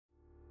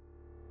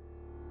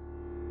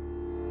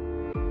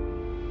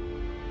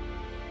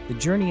The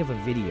journey of a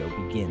video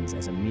begins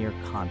as a mere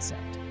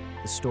concept.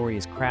 The story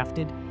is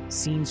crafted,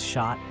 scenes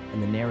shot,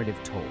 and the narrative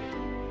told.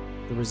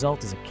 The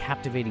result is a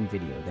captivating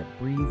video that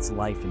breathes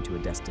life into a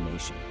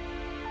destination.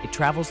 It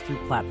travels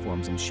through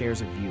platforms and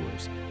shares of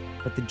viewers,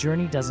 but the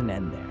journey doesn't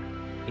end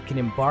there. It can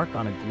embark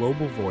on a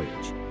global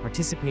voyage,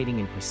 participating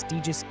in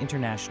prestigious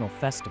international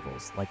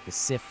festivals like the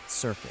CIFFT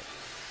Circuit.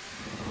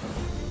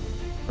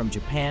 From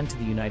Japan to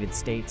the United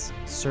States,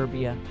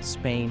 Serbia,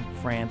 Spain,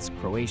 France,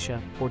 Croatia,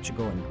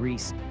 Portugal, and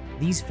Greece,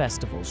 these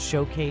festivals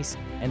showcase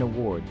and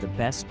award the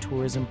best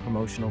tourism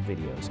promotional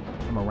videos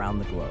from around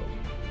the globe.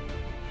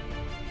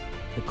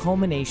 The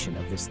culmination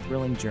of this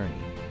thrilling journey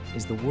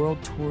is the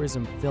World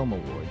Tourism Film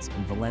Awards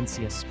in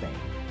Valencia, Spain.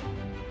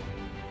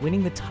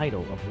 Winning the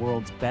title of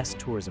World's Best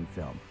Tourism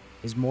Film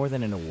is more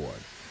than an award.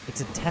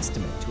 It's a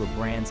testament to a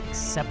brand's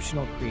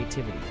exceptional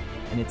creativity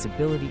and its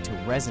ability to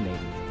resonate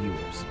with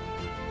viewers.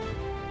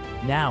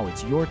 Now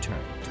it's your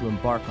turn to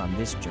embark on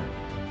this journey.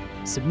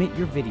 Submit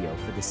your video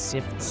for the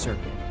CIFFT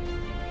Circuit.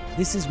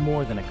 This is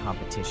more than a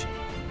competition.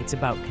 It's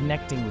about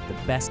connecting with the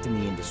best in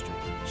the industry,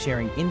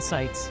 sharing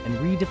insights, and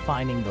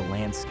redefining the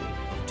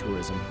landscape of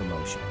tourism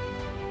promotion.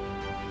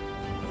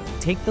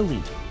 Take the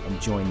leap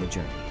and join the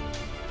journey.